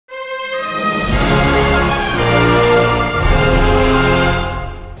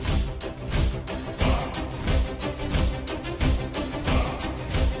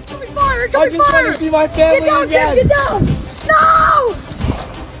I just want to see my family again. Get down! No!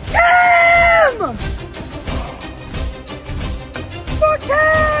 Tim! For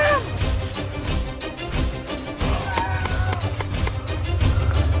Tim!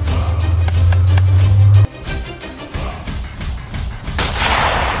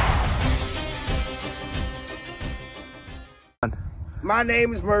 My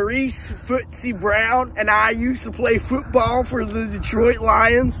name is Maurice Footsie Brown, and I used to play football for the Detroit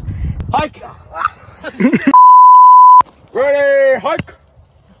Lions. Hike! Ready, hike!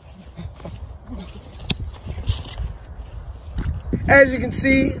 As you can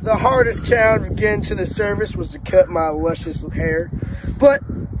see, the hardest challenge of getting to the service was to cut my luscious hair. But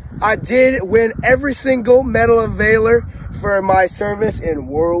I did win every single Medal of Valor for my service in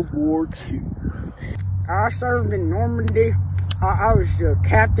World War II. I served in Normandy. I was the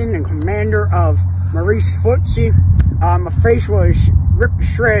captain and commander of Maurice Footsie. My face was ripped to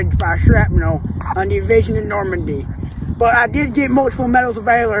shreds by shrapnel on the invasion of Normandy. But I did get multiple Medals of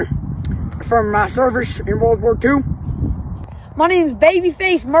Valor from my service in World War II. My name's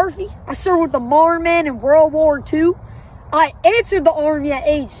Babyface Murphy. I served with the Marne in World War II. I entered the Army at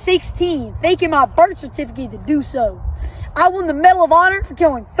age 16, faking my birth certificate to do so. I won the Medal of Honor for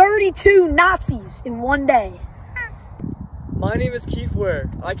killing 32 Nazis in one day. My name is Keith Ware.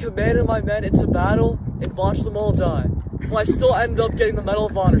 I commanded my men into battle and watched them all die. But I still ended up getting the Medal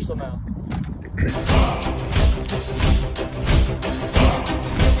of Honor somehow.